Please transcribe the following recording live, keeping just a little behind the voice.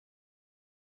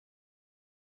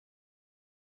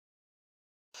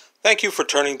Thank you for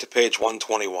turning to page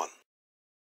 121.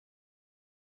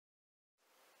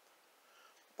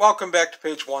 Welcome back to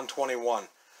page 121.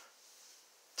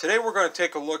 Today we're going to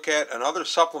take a look at another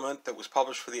supplement that was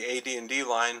published for the AD&D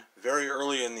line very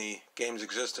early in the game's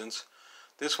existence.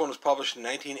 This one was published in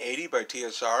 1980 by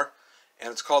TSR,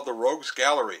 and it's called the Rogues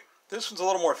Gallery. This one's a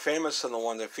little more famous than the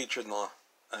one that featured in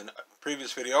the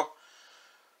previous video.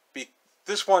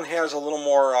 This one has a little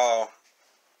more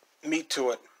meat to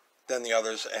it than the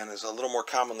others and is a little more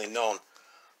commonly known.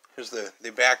 Here's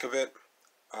the back of it.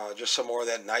 Just some more of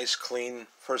that nice, clean,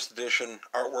 first edition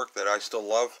artwork that I still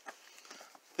love.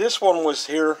 This one was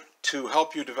here to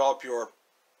help you develop your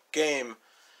game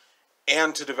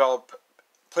and to develop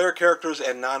player characters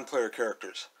and non-player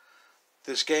characters.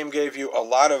 This game gave you a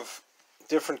lot of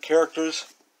different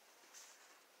characters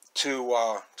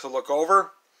to look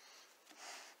over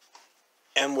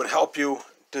and would help you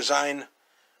design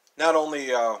not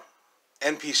only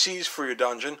NPCs for your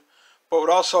dungeon, but would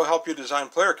also help you design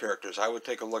player characters. I would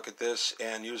take a look at this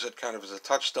and use it kind of as a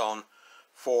touchstone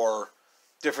for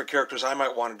different characters I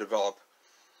might want to develop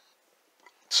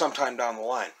sometime down the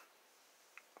line.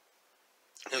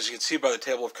 As you can see by the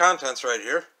table of contents right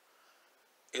here,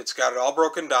 it's got it all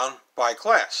broken down by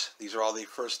class. These are all the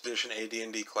first edition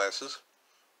AD&D classes.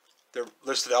 They're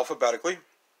listed alphabetically.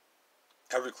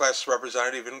 Every class is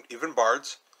represented, even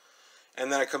bards.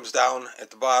 And then it comes down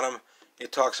at the bottom.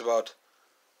 It talks about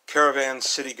caravans,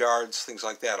 city guards, things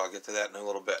like that. I'll get to that in a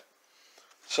little bit.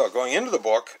 So going into the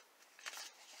book,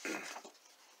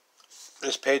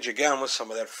 this page again with some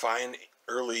of that fine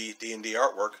early D&D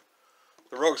artwork.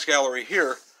 The Rogues Gallery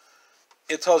here,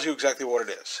 it tells you exactly what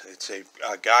it is. It's a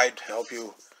guide to help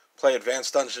you play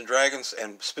Advanced Dungeons & Dragons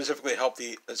and specifically help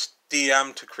the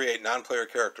DM to create non-player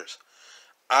characters.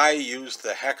 I used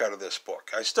the heck out of this book.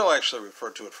 I still actually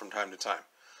refer to it from time to time.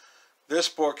 This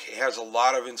book has a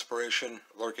lot of inspiration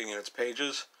lurking in its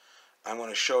pages. I'm going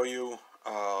to show you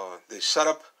the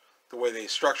setup, the way they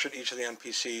structured each of the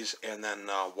NPCs, and then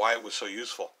why it was so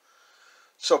useful.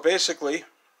 So basically,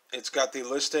 it's got the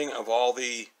listing of all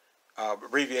the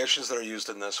abbreviations that are used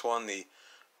in this one, the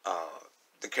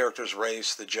character's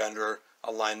race, the gender,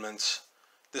 alignments,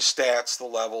 the stats, the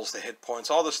levels, the hit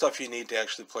points, all the stuff you need to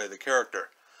actually play the character.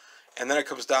 And then it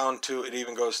comes down to, it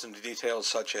even goes into details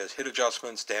such as hit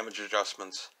adjustments, damage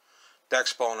adjustments,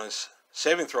 dex bonus,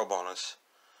 saving throw bonus,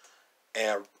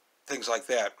 and things like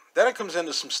that. Then it comes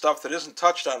into some stuff that isn't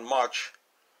touched on much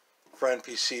for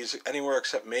NPCs anywhere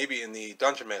except maybe in the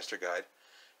Dungeon Master Guide.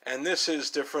 And this is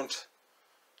different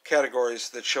categories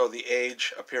that show the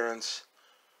age, appearance,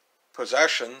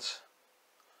 possessions,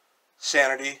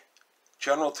 sanity,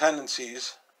 general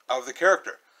tendencies of the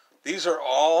character. These are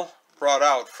all brought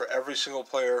out for every single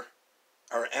player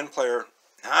or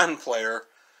non-player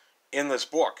in this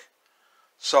book.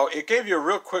 So it gave you a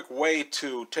real quick way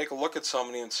to take a look at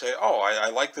somebody and say, oh,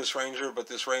 I like this ranger, but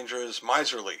this ranger is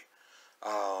miserly.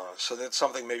 So that's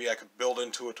something maybe I could build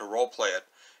into it to role play it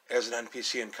as an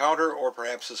NPC encounter, or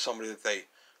perhaps as somebody that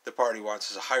the party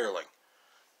wants as a hireling.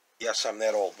 Yes, I'm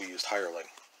that old. We used hireling.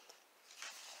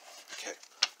 Okay.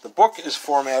 The book is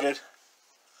formatted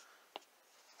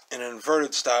in an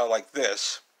inverted style like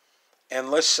this and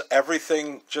lists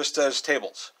everything just as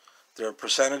tables. There are a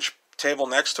percentage table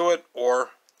next to it, or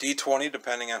D20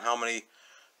 depending on how many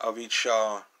of each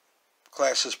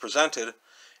class is presented,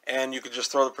 and you could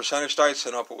just throw the percentage dice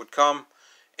and up it would come,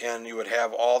 and you would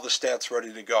have all the stats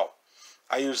ready to go.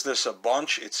 I used this a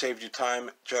bunch. It saved you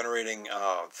time generating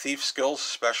thief skills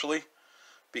especially,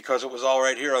 because it was all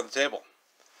right here on the table.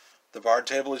 The bard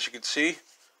table, as you can see,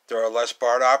 there are less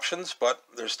bard options, but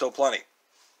there's still plenty.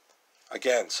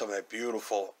 Again, some of that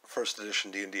beautiful first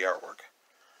edition D&D artwork.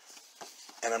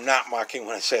 And I'm not mocking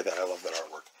when I say that. I love that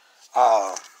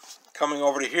artwork. Coming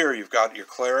over to here, you've got your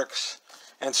clerics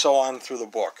and so on through the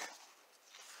book.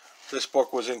 This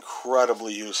book was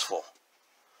incredibly useful.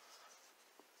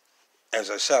 As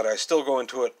I said, I still go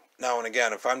into it now and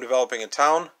again. If I'm developing a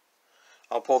town,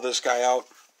 I'll pull this guy out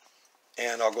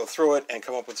and I'll go through it and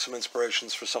come up with some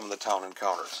inspirations for some of the town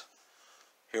encounters.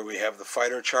 Here we have the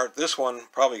fighter chart. This one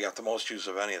probably got the most use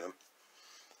of any of them.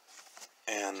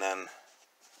 And then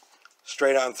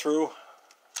straight on through,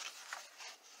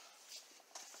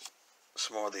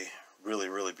 some more of the really,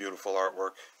 really beautiful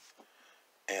artwork.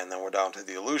 And then we're down to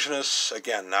the illusionists.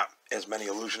 Again, not as many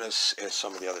illusionists as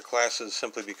some of the other classes,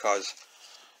 simply because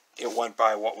it went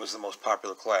by what was the most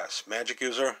popular class. Magic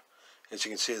user, as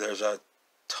you can see, there's a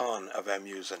ton of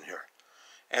MUs in here.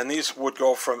 And these would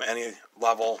go from any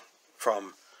level,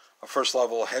 from a first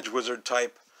level hedge wizard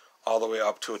type all the way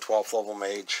up to a 12th level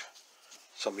mage,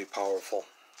 somebody powerful.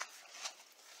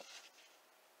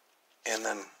 And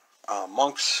then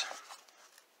monks,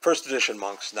 first edition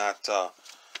monks, not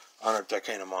Unearthed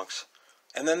Arcana monks.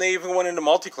 And then they even went into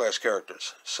multi-class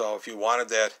characters. So if you wanted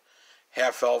that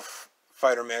half-elf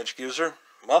fighter magic user,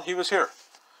 well, he was here.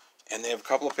 And they have a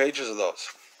couple of pages of those.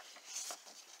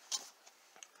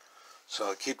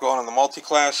 So keep going on the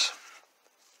multi-class.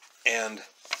 And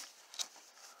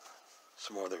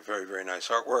some more of their very, very nice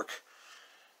artwork.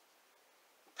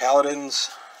 Paladins.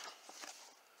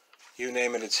 You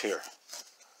name it, it's here.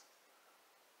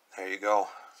 There you go.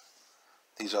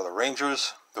 These are the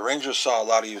Rangers. The Rangers saw a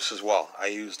lot of use as well. I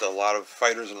used a lot of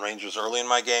fighters and Rangers early in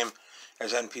my game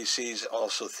as NPCs,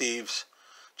 also thieves,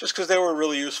 just because they were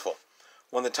really useful.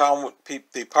 When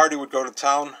the party would go to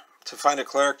town to find a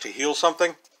cleric to heal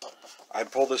something,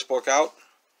 I'd pull this book out,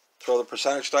 throw the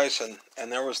percentage dice,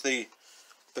 and there was the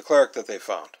cleric that they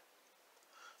found.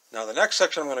 Now the next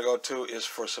section I'm going to go to is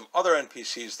for some other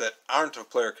NPCs that aren't of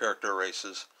player character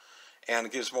races, and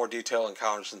it gives more detail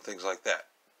encounters and things like that.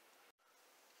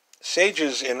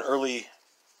 Sages in early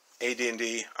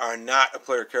AD&D are not a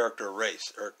player character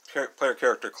race or player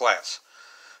character class.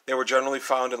 They were generally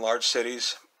found in large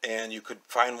cities, and you could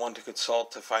find one to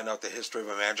consult to find out the history of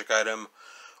a magic item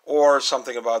or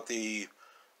something about the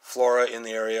flora in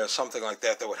the area, something like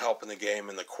that that would help in the game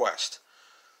in the quest.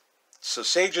 So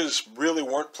sages really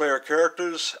weren't player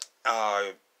characters,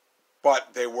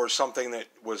 but they were something that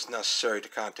was necessary to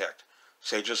contact.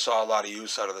 Sages saw a lot of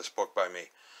use out of this book by me.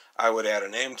 I would add a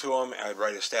name to them, I'd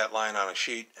write a stat line on a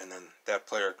sheet, and then that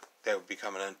would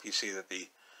become an NPC that the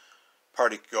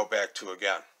party could go back to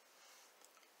again.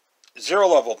 0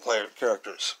 level player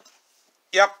characters.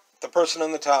 Yep, the person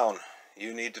in the town.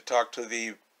 You need to talk to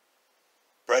the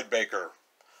bread baker.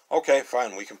 Okay,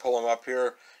 fine, we can pull him up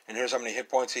here, and here's how many hit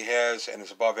points he has, and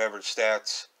his above average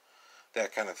stats,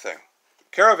 that kind of thing.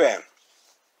 Caravan.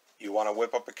 You want to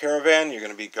whip up a caravan, you're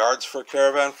going to be guards for a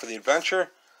caravan for the adventure.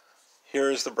 Here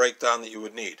is the breakdown that you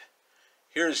would need.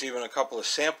 Here's even a couple of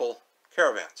sample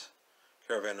caravans.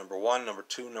 Caravan number 1, number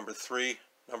 2, number 3,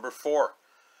 number 4.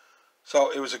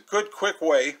 So it was a good, quick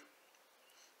way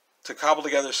to cobble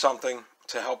together something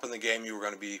to help in the game you were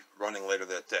going to be running later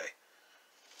that day.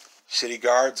 City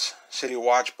guards, city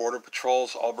watch, border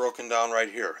patrols, all broken down right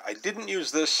here. I didn't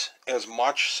use this as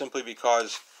much simply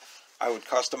because I would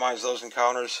customize those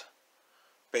encounters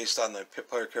based on the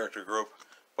player character group,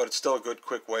 but it's still a good,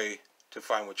 quick way to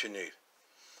find what you need.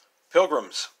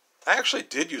 Pilgrims. I actually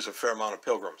did use a fair amount of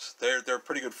pilgrims. They're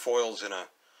pretty good foils in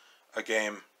a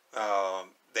game.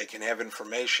 They can have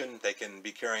information. They can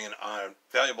be carrying a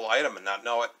valuable item and not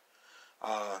know it.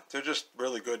 They're just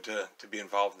really good to be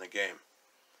involved in the game.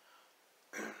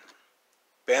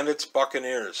 Bandits,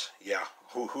 Buccaneers. Yeah,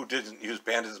 who didn't use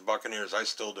Bandits and Buccaneers? I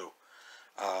still do.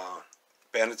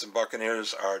 Bandits and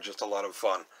Buccaneers are just a lot of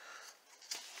fun.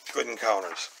 Good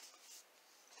encounters.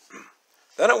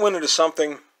 Then it went into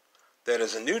something that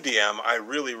as a new DM I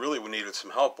really needed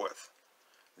some help with.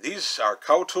 These are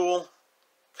Kautul,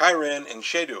 Kyran, and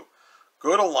Shedu.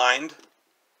 Good aligned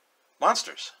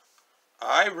monsters.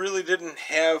 I really didn't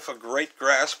have a great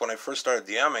grasp when I first started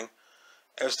DMing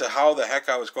as to how the heck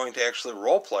I was going to actually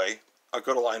roleplay a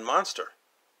good aligned monster.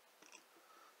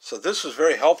 So this was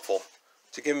very helpful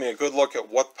to give me a good look at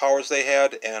what powers they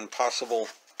had and possible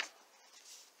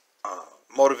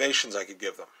motivations I could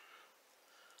give them.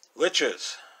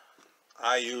 Liches.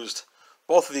 I used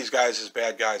both of these guys as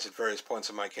bad guys at various points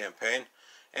in my campaign,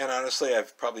 and honestly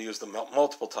I've probably used them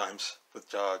multiple times with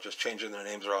just changing their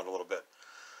names around a little bit.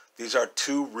 These are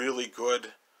 2 really good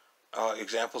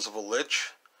examples of a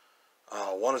lich.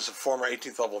 One is a former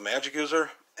 18th level magic user,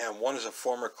 and one is a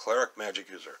former cleric magic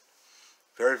user.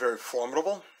 Very, very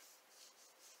formidable.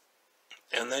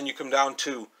 And then you come down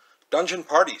to dungeon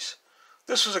parties.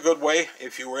 This was a good way,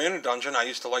 if you were in a dungeon. I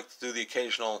used to like to do the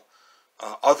occasional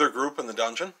other group in the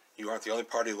dungeon. You aren't the only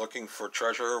party looking for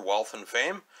treasure, wealth, and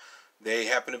fame. They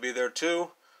happen to be there too.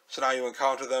 So now you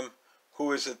encounter them.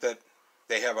 Who is it that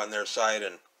they have on their side,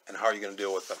 and how are you going to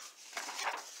deal with them?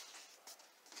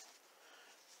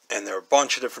 And there are a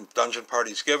bunch of different dungeon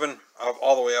parties given,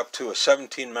 all the way up to a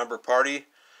 17-member party,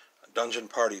 Dungeon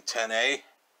Party 10A,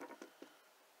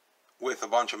 with a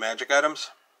bunch of magic items.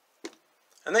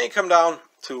 And then you come down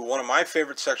to one of my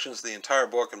favorite sections of the entire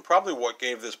book, and probably what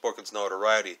gave this book its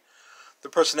notoriety, the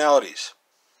personalities.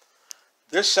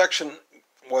 This section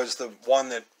was the one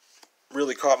that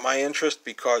really caught my interest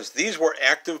because these were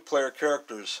active player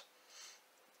characters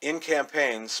in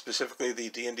campaigns, specifically the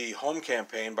D&D home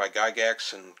campaign by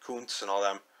Gygax and Kuntz and all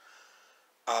them.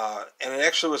 And it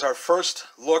actually was our first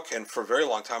look, and for a very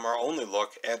long time our only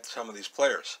look, at some of these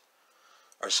players,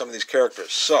 or some of these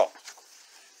characters. So,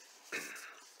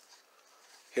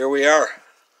 here we are.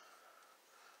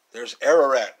 There's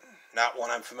Ararat, not one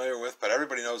I'm familiar with, but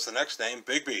everybody knows the next name,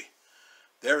 Bigby.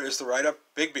 There is the write-up,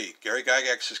 Bigby, Gary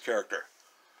Gygax's character.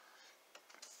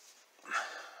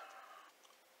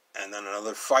 And then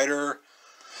another fighter,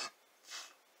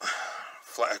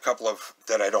 a couple of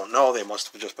that I don't know, they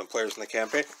must have just been players in the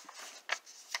campaign.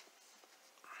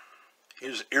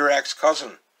 Here's Iraq's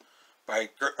Cousin by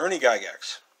Ernie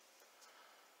Gygax.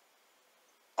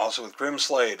 Also with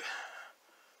Grimslade.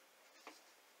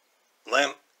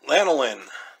 Lanolin.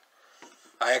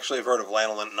 I actually have heard of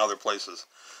Lanolin in other places.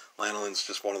 Lanolin's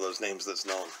just one of those names that's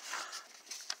known.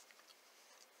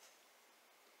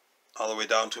 All the way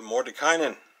down to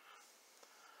Mordekainen.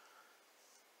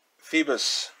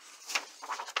 Phoebus.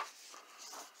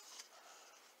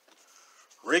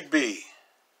 Rigby.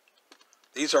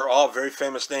 These are all very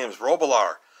famous names.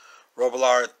 Robilar.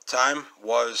 Robilar at the time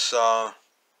was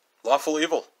lawful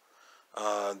evil.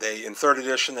 In 3rd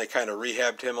edition, they kind of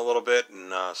rehabbed him a little bit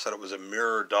and said it was a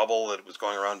mirror double that was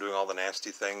going around doing all the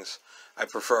nasty things. I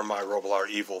prefer my Robilar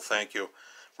evil, thank you.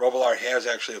 Robilar has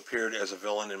actually appeared as a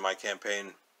villain in my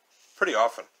campaign pretty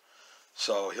often,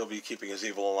 so he'll be keeping his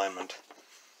evil alignment.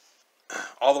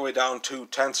 All the way down to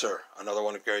Tensor, another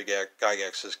one of Gary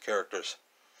Gygax's characters.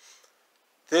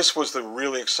 This was the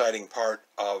really exciting part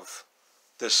of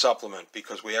this supplement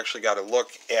because we actually got to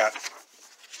look at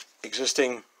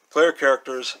existing player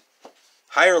characters,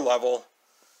 higher level,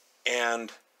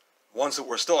 and ones that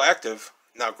were still active.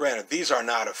 Now granted, these are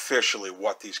not officially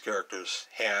what these characters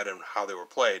had and how they were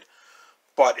played,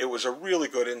 but it was a really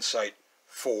good insight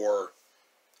for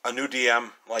a new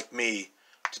DM like me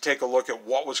to take a look at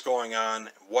what was going on,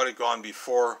 what had gone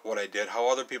before what I did,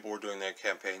 how other people were doing their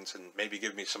campaigns, and maybe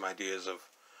give me some ideas of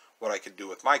what I could do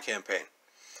with my campaign.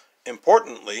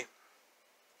 Importantly,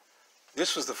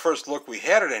 this was the first look we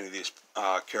had at any of these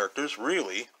characters,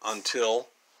 really, until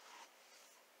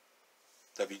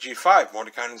WG5,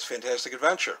 Mordekainen's Fantastic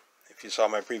Adventure. If you saw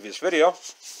my previous video,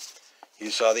 you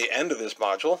saw the end of this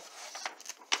module,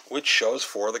 which shows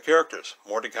 4 of the characters.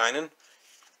 Mordekainen,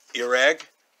 Irag,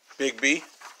 Bigby,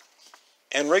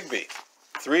 and Rigby.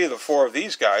 3 of the 4 of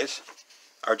these guys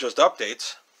are just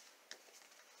updates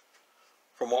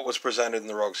from what was presented in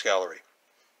the Rogues Gallery.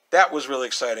 That was really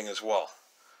exciting as well.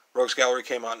 Rogues Gallery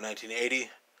came out in 1980.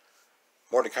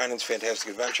 Mordekainen's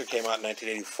Fantastic Adventure came out in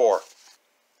 1984.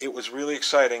 It was really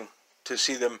exciting to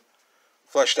see them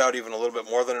fleshed out even a little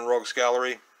bit more than in Rogues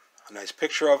Gallery. A nice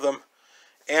picture of them,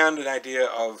 and an idea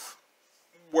of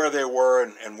where they were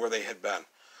and where they had been.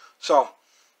 So,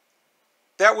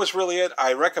 that was really it.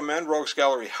 I recommend Rogues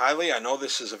Gallery highly. I know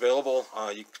this is available.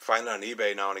 You can find it on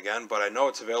eBay now and again, but I know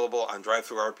it's available on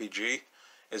DriveThruRPG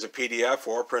as a PDF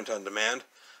or print on demand.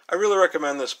 I really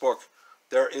recommend this book.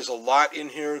 There is a lot in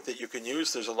here that you can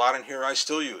use. There's a lot in here I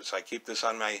still use. I keep this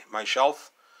on my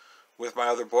shelf with my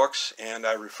other books, and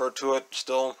I refer to it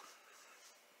still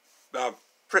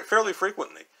fairly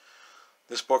frequently.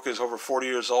 This book is over 40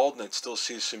 years old, and it still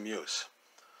sees some use.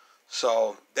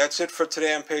 So that's it for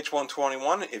today on page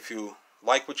 121. If you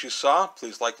like what you saw,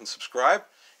 please like and subscribe,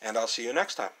 and I'll see you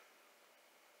next time.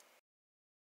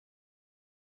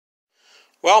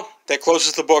 Well, that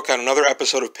closes the book on another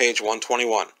episode of page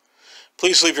 121.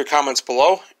 Please leave your comments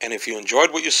below, and if you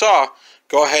enjoyed what you saw,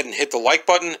 go ahead and hit the like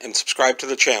button and subscribe to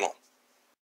the channel.